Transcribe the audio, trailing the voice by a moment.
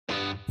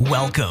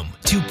Welcome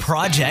to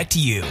Project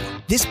U.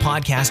 This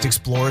podcast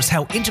explores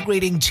how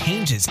integrating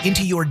changes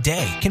into your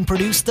day can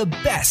produce the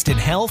best in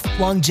health,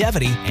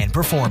 longevity, and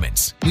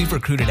performance. We've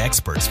recruited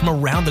experts from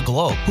around the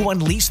globe who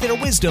unleash their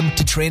wisdom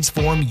to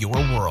transform your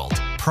world.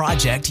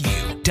 Project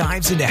U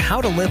dives into how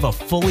to live a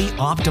fully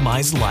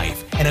optimized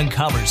life and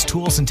uncovers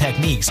tools and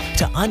techniques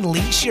to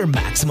unleash your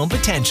maximum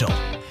potential.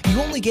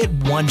 You only get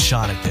one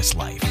shot at this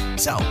life,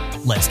 so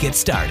let's get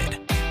started.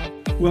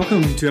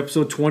 Welcome to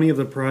episode 20 of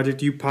the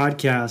Project U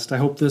podcast. I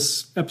hope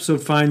this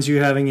episode finds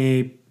you having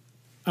a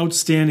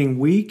outstanding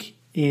week,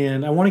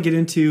 and I want to get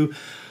into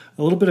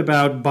a little bit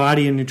about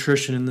body and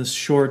nutrition in this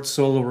short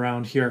solo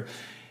round here.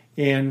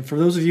 And for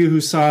those of you who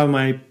saw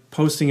my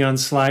posting on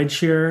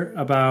SlideShare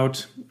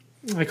about,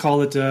 I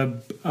call it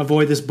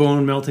avoid this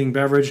bone melting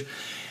beverage,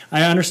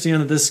 I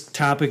understand that this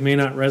topic may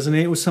not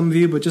resonate with some of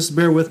you, but just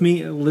bear with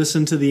me,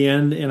 listen to the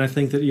end, and I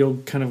think that you'll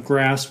kind of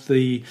grasp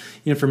the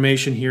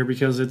information here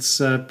because it's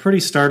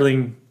pretty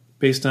startling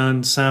based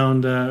on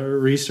sound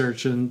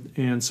research.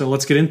 And so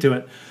let's get into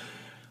it.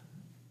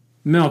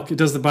 Milk, it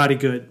does the body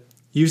good.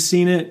 You've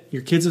seen it.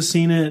 Your kids have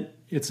seen it.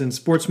 It's in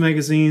sports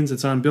magazines.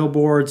 It's on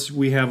billboards.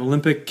 We have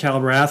Olympic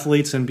caliber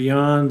athletes and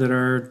beyond that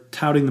are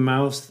touting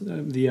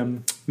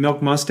the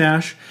milk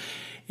mustache.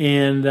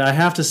 And I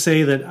have to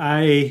say that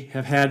I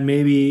have had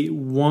maybe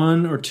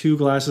 1 or 2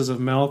 glasses of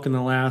milk in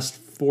the last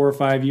 4 or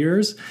 5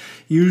 years,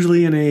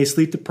 usually in a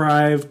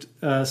sleep-deprived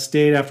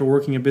state after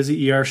working a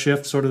busy ER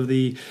shift, sort of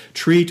the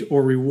treat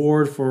or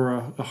reward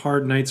for a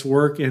hard night's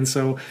work. And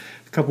so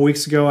a couple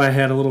weeks ago, I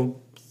had a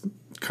little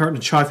carton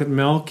of chocolate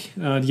milk.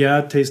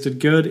 It tasted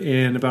good.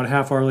 And about a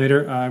half hour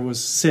later, I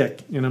was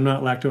sick, and I'm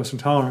not lactose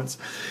intolerant.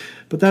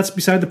 But that's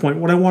beside the point.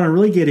 What I want to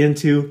really get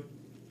into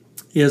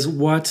is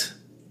what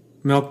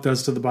milk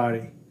does to the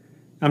body.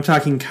 I'm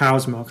talking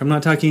cow's milk. I'm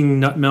not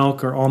talking nut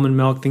milk or almond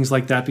milk, things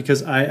like that,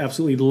 because I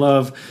absolutely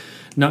love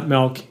nut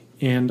milk,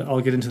 and I'll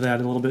get into that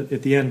a little bit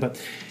at the end.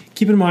 But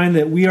keep in mind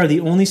that we are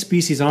the only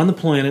species on the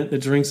planet that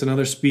drinks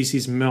another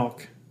species'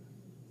 milk.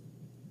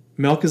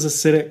 Milk is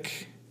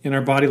acidic, and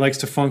our body likes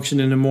to function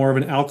in a more of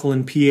an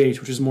alkaline pH,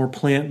 which is more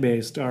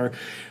plant-based.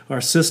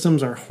 Our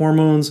systems, our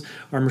hormones,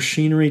 our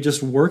machinery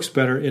just works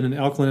better in an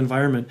alkaline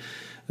environment.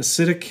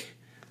 Acidic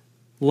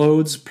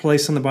loads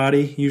placed on the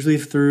body, usually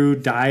through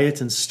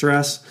diet and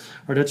stress,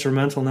 are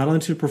detrimental not only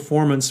to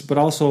performance but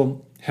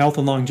also health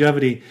and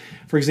longevity.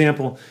 For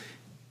example,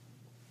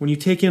 when you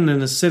take in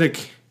an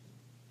acidic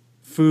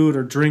food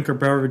or drink or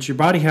beverage, your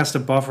body has to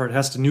buffer it,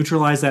 has to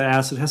neutralize that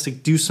acid, has to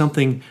do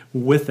something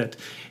with it.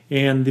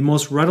 And the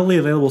most readily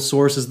available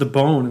source is the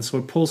bone, and so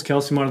it pulls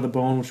calcium out of the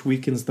bone, which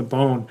weakens the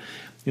bone.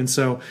 And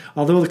so,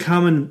 although the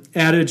common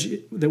adage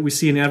that we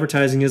see in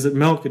advertising is that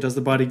milk, it does the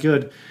body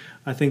good,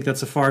 I think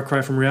that's a far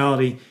cry from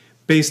reality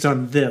based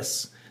on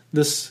this.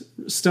 This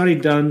study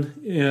done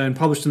and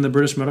published in the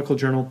British Medical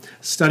Journal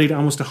studied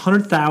almost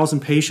 100,000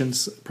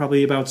 patients,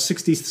 probably about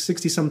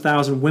 60-some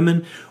thousand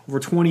women over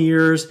 20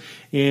 years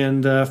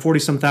and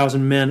 40-some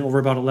thousand men over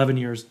about 11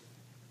 years.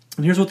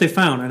 And here's what they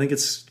found. I think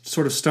it's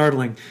sort of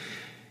startling.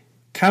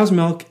 Cow's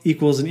milk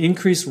equals an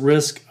increased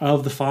risk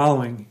of the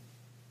following: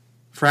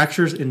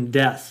 fractures and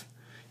death.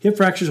 Hip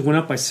fractures went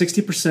up by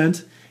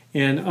 60%,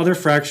 and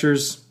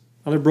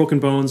other broken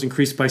bones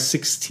increased by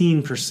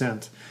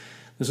 16%.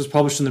 This was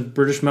published in the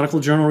British Medical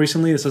Journal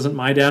recently. This isn't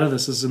my data.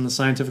 This is in the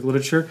scientific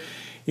literature.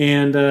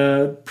 And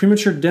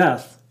premature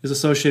death is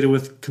associated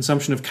with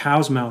consumption of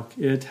cow's milk.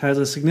 It has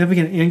a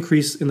significant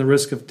increase in the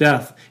risk of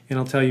death, and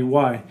I'll tell you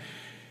why.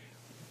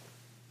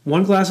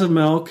 1 glass of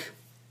milk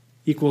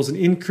equals an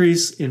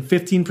increase in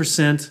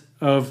 15%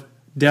 of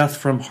death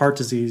from heart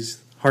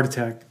disease, heart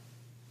attack,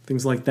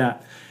 things like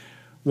that.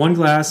 1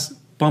 glass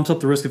bumps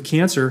up the risk of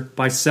cancer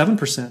by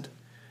 7%.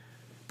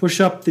 Push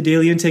up the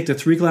daily intake to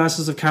 3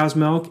 glasses of cow's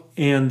milk,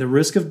 and the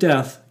risk of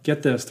death,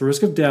 get this, the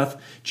risk of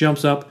death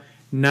jumps up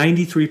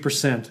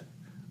 93%.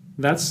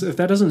 If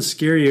that doesn't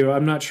scare you,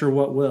 I'm not sure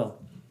what will.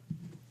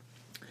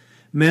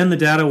 Men, the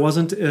data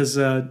wasn't as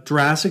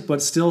drastic,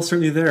 but still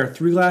certainly there.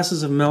 3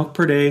 glasses of milk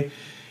per day,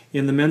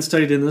 and the men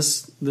studied in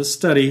this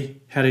study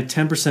had a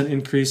 10%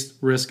 increased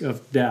risk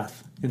of death.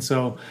 And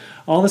so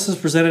all this is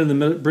presented in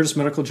the British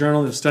Medical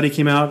Journal. The study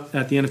came out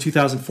at the end of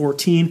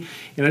 2014,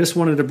 and I just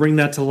wanted to bring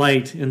that to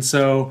light. And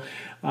so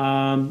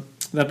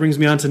that brings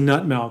me on to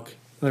nut milk.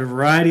 There are a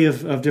variety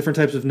of different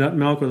types of nut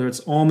milk, whether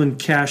it's almond,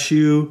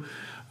 cashew,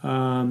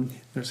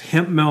 there's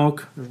hemp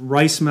milk, there's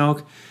rice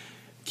milk.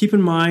 Keep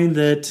in mind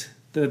that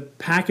the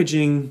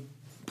packaging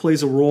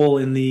plays a role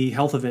in the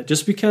health of it.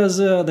 Just because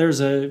there's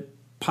a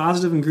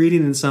positive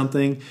ingredient in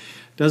something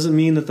doesn't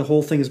mean that the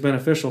whole thing is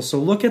beneficial. So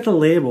look at the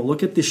label,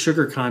 look at the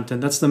sugar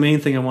content. That's the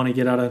main thing I want to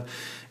get out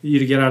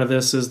of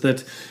this is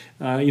that,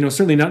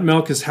 certainly nut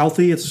milk is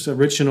healthy. It's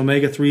rich in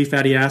omega-3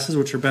 fatty acids,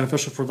 which are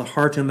beneficial for the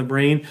heart and the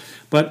brain.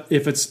 But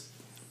if it's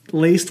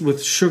laced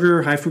with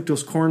sugar, high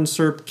fructose corn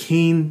syrup,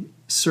 cane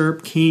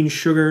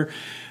sugar,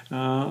 a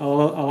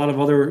lot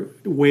of other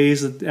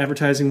ways that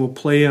advertising will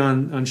play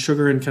on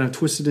sugar and kind of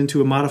twist it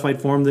into a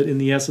modified form that in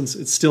the essence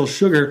it's still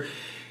sugar,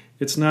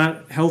 it's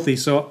not healthy.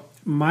 So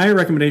my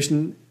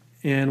recommendation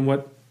and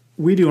what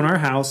we do in our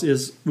house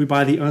is we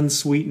buy the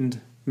unsweetened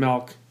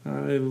milk.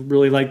 I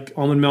really like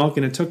almond milk,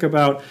 and it took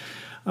about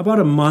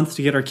a month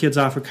to get our kids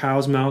off of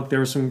cow's milk. There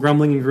was some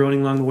grumbling and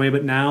groaning along the way,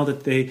 but now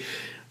that they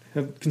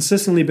have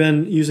consistently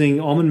been using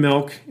almond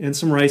milk and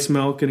some rice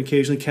milk and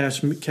occasionally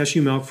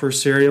cashew milk for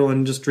cereal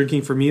and just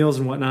drinking for meals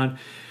and whatnot,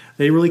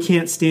 they really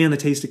can't stand the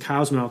taste of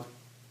cow's milk.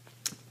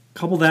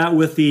 Couple that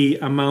with the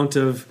amount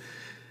of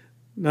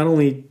not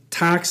only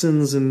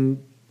toxins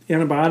and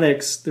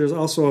antibiotics, there's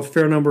also a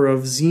fair number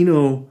of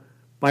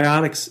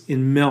xenobiotics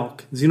in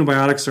milk.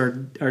 Xenobiotics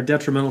are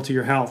detrimental to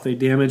your health. They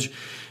damage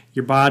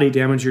your body,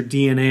 damage your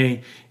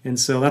DNA. And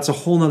so that's a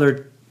whole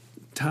nother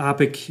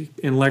topic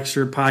and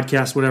lecture,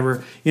 podcast,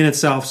 whatever, in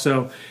itself.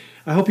 So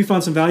I hope you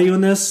found some value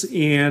in this.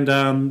 And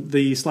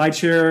the slide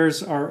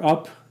shares are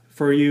up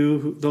for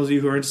you, those of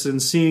you who are interested in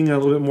seeing a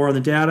little bit more on the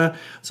data.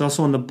 It's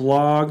also on the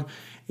blog.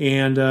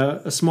 And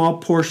a small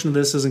portion of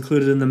this is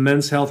included in the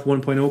Men's Health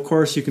 1.0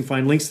 course. You can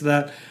find links to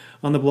that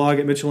on the blog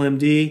at Mitchell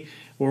MD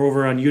or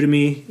over on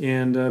Udemy,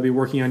 and be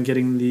working on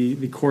getting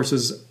the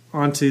courses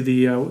onto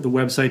the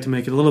website to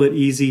make it a little bit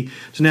easy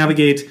to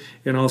navigate,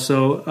 and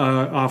also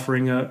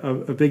offering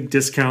a big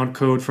discount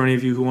code for any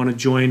of you who want to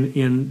join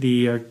in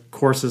the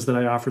courses that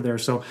I offer there.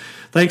 So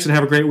thanks and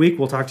have a great week.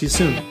 We'll talk to you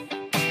soon.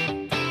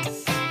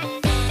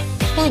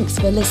 Thanks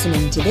for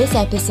listening to this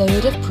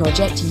episode of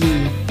Project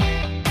U.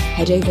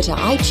 Head over to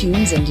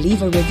iTunes and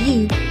leave a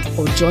review,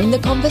 or join the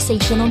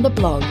conversation on the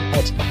blog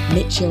at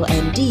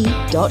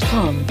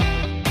mitchellmd.com.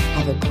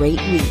 Have a great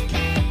week.